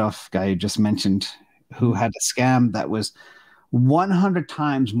Bernie Madoff guy you just mentioned, who had a scam that was 100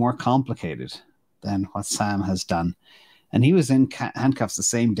 times more complicated than what Sam has done. And he was in handcuffs the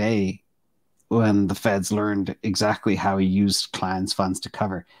same day when the feds learned exactly how he used clients' funds to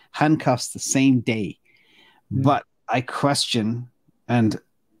cover. Handcuffs the same day. But I question, and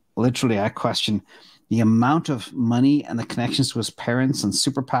literally I question, the amount of money and the connections to his parents and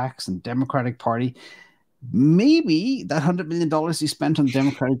super PACs and Democratic Party. Maybe that $100 million he spent on the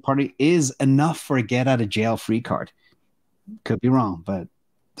Democratic Party is enough for a get out of jail free card. Could be wrong, but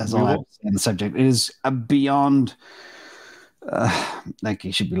that's all I have to say on the subject. It is beyond, like,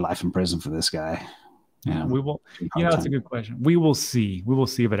 he should be life in prison for this guy. Yeah, we will. Yeah, that's a good question. We will see. We will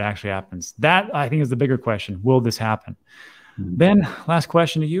see if it actually happens. That, I think, is the bigger question. Will this happen? Ben, last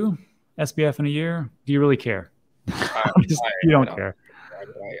question to you. SBF in a year. Do you really care? You don't care.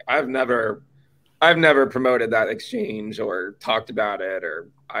 I've never promoted that exchange or talked about it,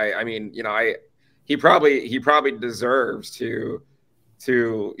 or I mean, you know, he probably deserves to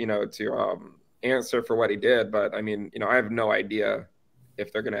answer for what he did, but I mean, you know, I have no idea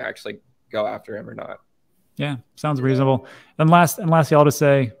if they're going to actually go after him or not. Yeah, sounds reasonable. And lastly, I'll just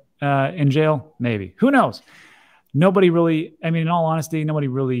say, in jail, maybe. Who knows? Nobody really, I mean, in all honesty, nobody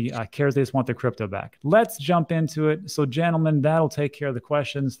really cares. They just want their crypto back. Let's jump into it. So, gentlemen, that'll take care of the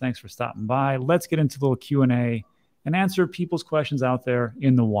questions. Thanks for stopping by. Let's get into a little Q&A and answer people's questions out there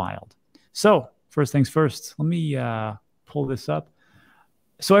in the wild. So, first things first, let me pull this up.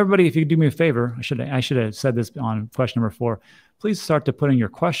 So, everybody, if you could do me a favor, I should have said this on question number 4. Please start to put in your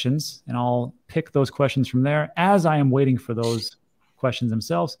questions, and I'll pick those questions from there. As I am waiting for those questions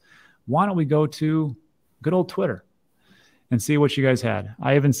themselves, why don't we go to good old Twitter and see what you guys had.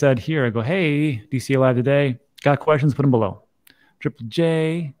 I even said here, I go, hey, DC Live today. Got questions? Put them below. Triple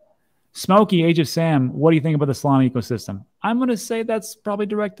J, Smokey, Age of Sam, what do you think about the Solana ecosystem? I'm going to say that's probably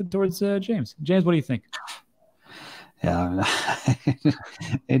directed towards James. James, what do you think? Yeah,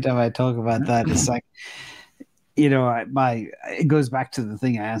 anytime I talk about that, it's like, you know, it goes back to the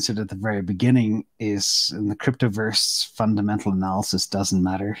thing I answered at the very beginning, is in the cryptoverse, fundamental analysis doesn't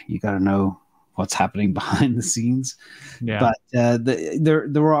matter. You got to know what's happening behind the scenes. Yeah. But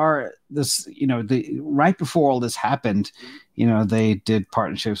there are this, you know, right before all this happened, you know, they did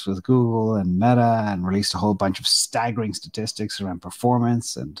partnerships with Google and Meta and released a whole bunch of staggering statistics around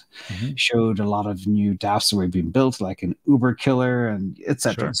performance and showed a lot of new DApps that were being built, like an Uber killer and et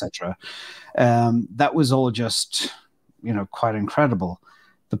cetera, et cetera. That was all just, you know, quite incredible.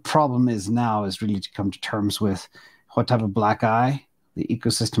 The problem is now is really to come to terms with what type of black eye the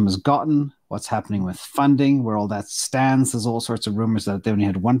ecosystem has gotten, what's happening with funding, where all that stands. There's all sorts of rumors that they only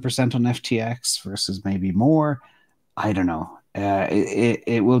had 1% on FTX versus maybe more. I don't know.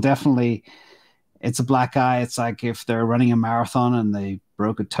 It will definitely, it's a black eye. It's like if they're running a marathon and they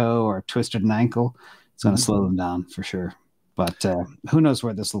broke a toe or twisted an ankle, it's going to slow them down for sure. But who knows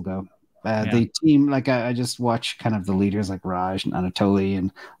where this will go. The team, like I just watch kind of the leaders like Raj and Anatoly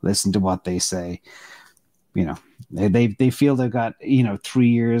and listen to what they say. You know, they feel they've got, you know, 3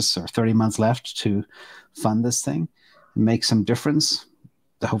 years or 30 months left to fund this thing, make some difference.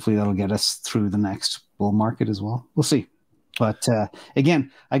 Hopefully that'll get us through the next bull market as well. We'll see. But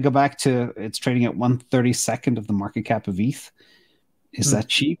again, I go back to it's trading at 1/32 of the market cap of ETH. Is that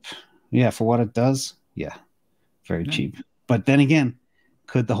cheap? Yeah, for what it does. Yeah, very cheap. But then again,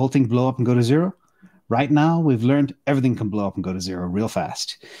 could the whole thing blow up and go to zero? Right now, we've learned everything can blow up and go to zero real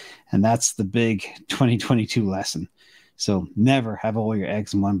fast. And that's the big 2022 lesson. So never have all your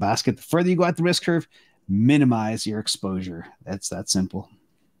eggs in one basket. The further you go out the risk curve, minimize your exposure. That's that simple.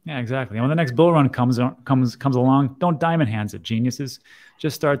 Yeah, exactly. And when the next bull run comes along, don't diamond hands it, geniuses.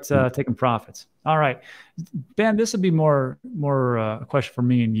 Just start taking profits. All right. Ben, this would be more a question for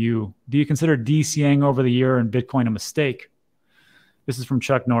me and you. Do you consider DCAing over the year in Bitcoin a mistake? This is from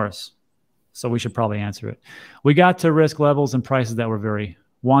Chuck Norris. So we should probably answer it. We got to risk levels and prices that were very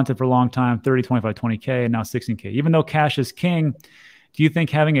wanted for a long time, 30, 25, 20K, and now 16K. Even though cash is king, do you think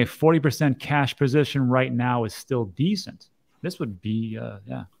having a 40% cash position right now is still decent? This would be,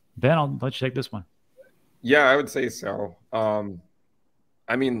 Ben, I'll let you take this one. Yeah, I would say so.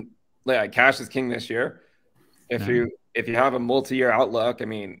 I mean, yeah, cash is king this year. If you have a multi-year outlook, I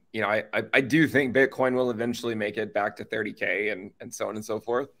mean, you know, I do think Bitcoin will eventually make it back to 30K and so on and so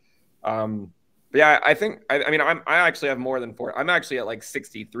forth. But yeah, I think, I mean, I actually have more than 4. I'm actually at like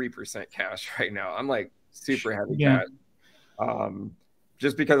 63% cash right now. I'm like super heavy cash.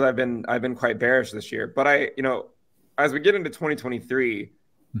 Just because I've been quite bearish this year, but you know, as we get into 2023,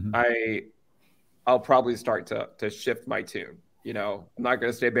 I'll probably start to shift my tune. You know, I'm not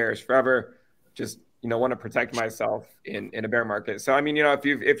going to stay bearish forever. Just, you know, want to protect myself in a bear market. So, I mean, you know,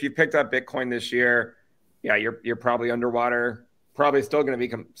 if you've picked up Bitcoin this year, yeah, you're probably underwater. probably still going to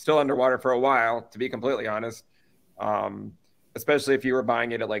be still underwater for a while, to be completely honest. Especially if you were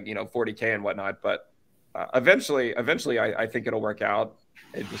buying it at like, 40K and whatnot. But eventually, I think it'll work out.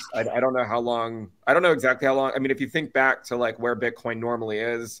 It just, I don't know how long. I don't know exactly how long. I mean, if you think back to like where Bitcoin normally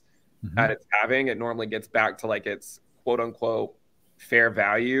is at its halving, it normally gets back to like its quote unquote fair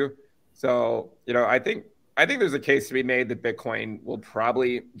value. So, I think there's a case to be made that Bitcoin will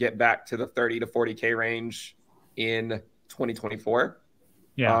probably get back to the 30 to 40K range in 2024.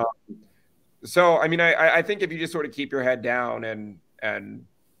 Yeah. So, I mean, I think if you just sort of keep your head down and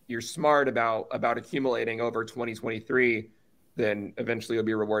you're smart about accumulating over 2023, then eventually you'll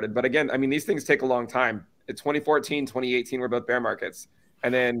be rewarded. But again, I mean, these things take a long time. 2014, 2018 were both bear markets.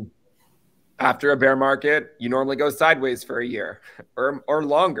 And then after a bear market, you normally go sideways for a year or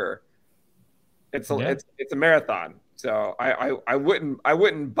longer. It's a marathon. So I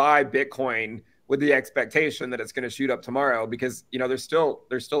wouldn't buy Bitcoin with the expectation that it's going to shoot up tomorrow, because there still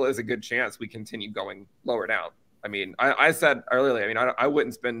is a good chance we continue going lower down. I mean, I said earlier, I mean, I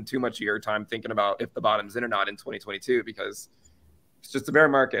wouldn't spend too much of your time thinking about if the bottom's in or not in 2022, because it's just a bear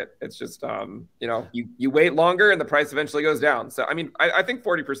market. It's just you wait longer and the price eventually goes down. So I mean, I think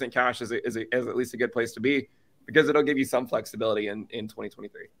 40% cash is at least a good place to be, because it'll give you some flexibility in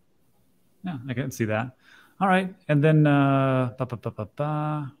 2023. Yeah, I can see that. All right, and then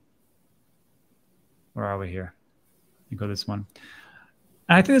where are we here? You go this one.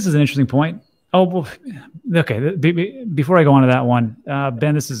 I think this is an interesting point. Oh, well, okay. Before I go on to that one,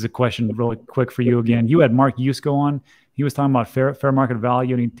 Ben, this is a question really quick for you again. You had Mark Yusko on. He was talking about fair market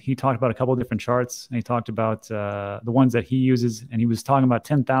value, and he talked about a couple of different charts, and he talked about the ones that he uses, and he was talking about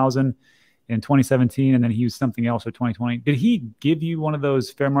 10,000 in 2017, and then he used something else for 2020. Did he give you one of those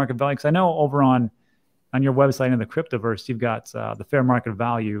fair market value? Because I know over on your website in the Cryptoverse, you've got the fair market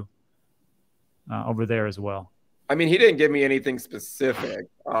value over there as well. I mean, he didn't give me anything specific.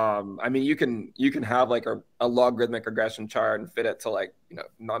 I mean, you can have like a logarithmic regression chart and fit it to like,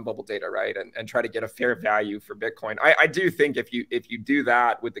 non-bubble data, right? And try to get a fair value for Bitcoin. I do think if you do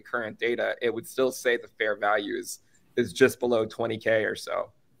that with the current data, it would still say the fair value is just below 20K or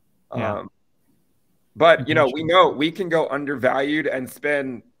so. Yeah. But we know we can go undervalued and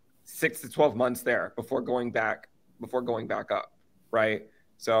spend 6 to 12 months there before going back up, right?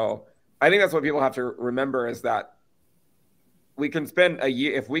 So I think that's what people have to remember, is that we can spend a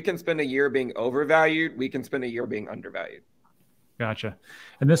year. If we can spend a year being overvalued, we can spend a year being undervalued. Gotcha.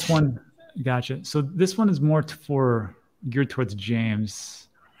 And this one, gotcha. So this one is more geared towards James.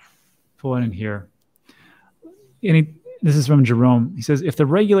 Pull it in here. This is from Jerome. He says, if the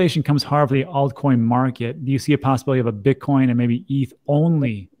regulation comes hard for the altcoin market, do you see a possibility of a Bitcoin and maybe ETH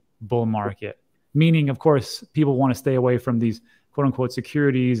only bull market? Meaning, of course, people want to stay away from these quote unquote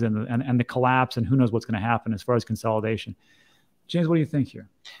securities and the collapse, and who knows what's going to happen as far as consolidation. James, what do you think here?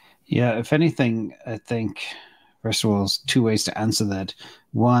 Yeah, if anything, I think, first of all, there's two ways to answer that.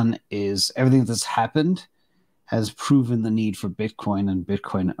 One is everything that's happened has proven the need for Bitcoin and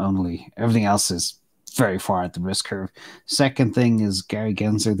Bitcoin only. Everything else is very far at the risk curve. Second thing is Gary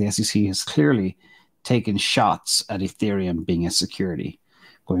Gensler, the SEC, has clearly taken shots at Ethereum being a security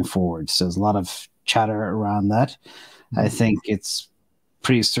going forward. So there's a lot of chatter around that. I think it's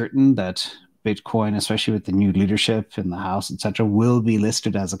pretty certain that Bitcoin, especially with the new leadership in the House, etc., will be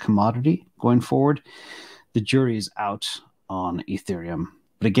listed as a commodity going forward. The jury is out on Ethereum.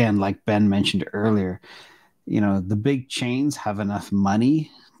 But again, like Ben mentioned earlier, the big chains have enough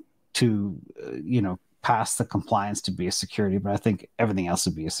money to, pass the compliance to be a security. But I think everything else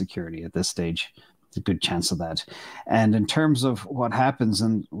would be a security at this stage. There's a good chance of that. And in terms of what happens,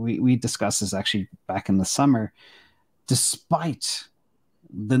 and we discussed this actually back in the summer, despite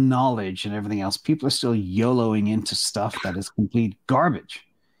the knowledge and everything else, people are still YOLOing into stuff that is complete garbage.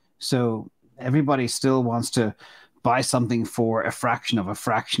 So everybody still wants to buy something for a fraction of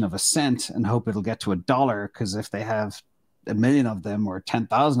a cent and hope it'll get to $1, because if they have 1 million of them or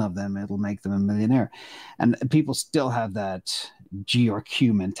 10,000 of them, it'll make them a millionaire. And people still have that G or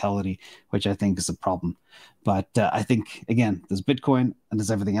Q mentality, which I think is a problem. But I think, again, there's Bitcoin and there's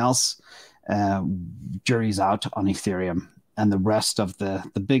everything else. Jury's out on Ethereum, and the rest of the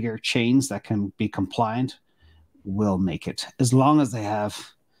bigger chains that can be compliant will make it, as long as they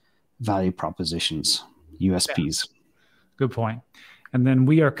have value propositions, USPs. Yeah. Good point. And then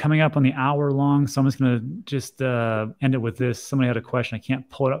we are coming up on the hour long, so I'm just going to just end it with this. Somebody had a question. I can't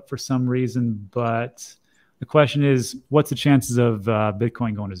pull it up for some reason, but the question is, what's the chances of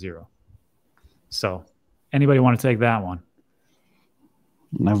Bitcoin going to zero? So anybody want to take that one?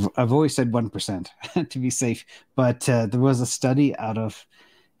 I've always said 1% to be safe, but there was a study out of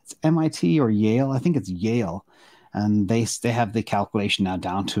MIT or Yale. I think it's Yale. and they have the calculation now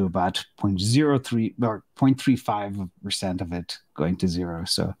down to about 0.03 or 0.35% of it going to zero.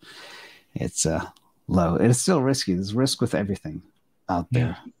 So it's low. It's still risky. There's risk with everything out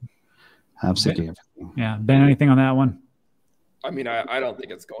there. Absolutely everything. Yeah. Ben, anything on that one? I mean, I don't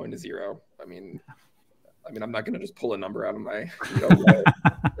think it's going to zero. I mean, I'm not going to just pull a number out of my,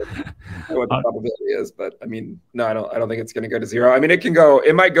 what the probability is, but I mean, no, I don't think it's going to go to zero. I mean,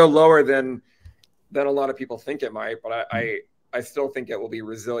 it might go lower than a lot of people think it might, but I still think it will be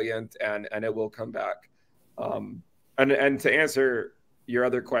resilient and it will come back. And to answer your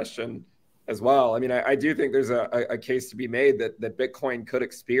other question as well, I mean, I do think there's a case to be made that Bitcoin could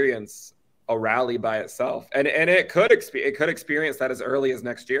experience a rally by itself, and it could experience that as early as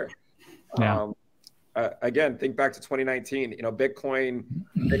next year. Yeah. Again, think back to 2019. Bitcoin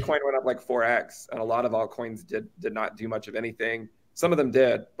went up like 4x, and a lot of altcoins did not do much of anything. Some of them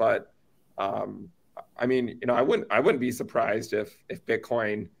did, but I mean, I wouldn't be surprised if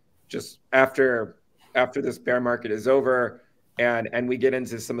Bitcoin just after this bear market is over and we get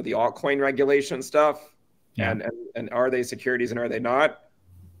into some of the altcoin regulation stuff, and are they securities and are they not?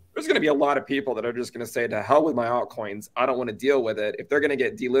 There's going to be a lot of people that are just going to say, to hell with my altcoins. I don't want to deal with it. If they're going to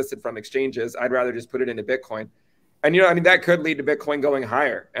get delisted from exchanges, I'd rather just put it into Bitcoin. And, I mean, that could lead to Bitcoin going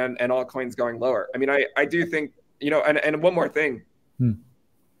higher and altcoins going lower. I mean, I do think, and one more thing,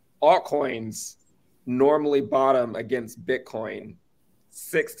 altcoins normally bottom against Bitcoin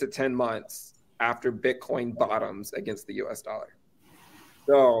 6 to 10 months after Bitcoin bottoms against the US dollar.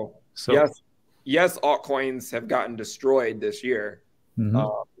 So yes, altcoins have gotten destroyed this year.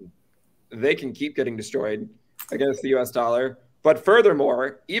 They can keep getting destroyed against the US dollar. But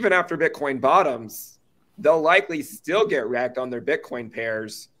furthermore, even after Bitcoin bottoms, they'll likely still get wrecked on their Bitcoin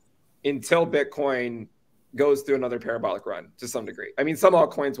pairs until Bitcoin goes through another parabolic run to some degree. I mean, some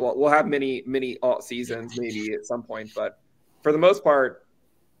altcoins will have many alt seasons maybe at some point, but for the most part,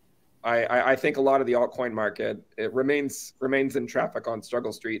 I think a lot of the altcoin market, it remains in traffic on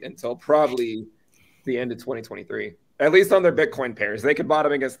Struggle Street until probably the end of 2023. At least on their Bitcoin pairs. They could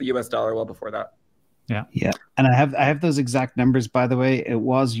bottom against the US dollar well before that. Yeah. And I have those exact numbers, by the way. It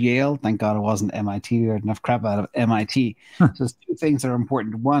was Yale. Thank God it wasn't MIT. We heard enough crap out of MIT. So there's two things that are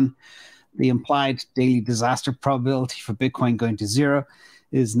important. One, the implied daily disaster probability for Bitcoin going to zero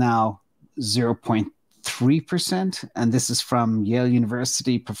is now 0.3%. And this is from Yale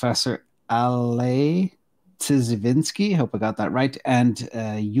University professor Ale Tsivinsky. Hope I got that right. And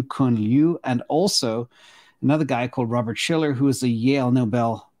Yukun Liu. And also another guy called Robert Schiller, who is a Yale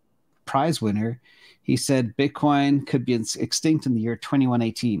Nobel Prize winner. He said Bitcoin could be extinct in the year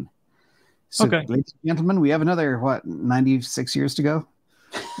 2118. So, ladies and gentlemen, we have another 96 years to go.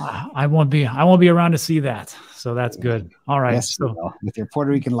 I won't be around to see that, so that's good. All right. Yes, so with your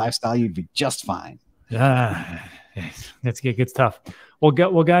Puerto Rican lifestyle, you'd be just fine. It gets tough. Well,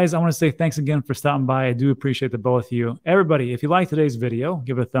 guys, I want to say thanks again for stopping by. I do appreciate the both of you. Everybody, if you like today's video,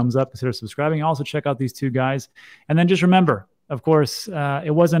 give it a thumbs up. Consider subscribing. Also, check out these two guys. And then just remember, of course,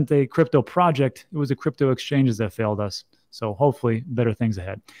 it wasn't a crypto project. It was the crypto exchanges that failed us. So hopefully better things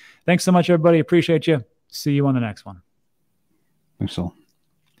ahead. Thanks so much, everybody. Appreciate you. See you on the next one. Thanks all.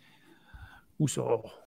 Uso.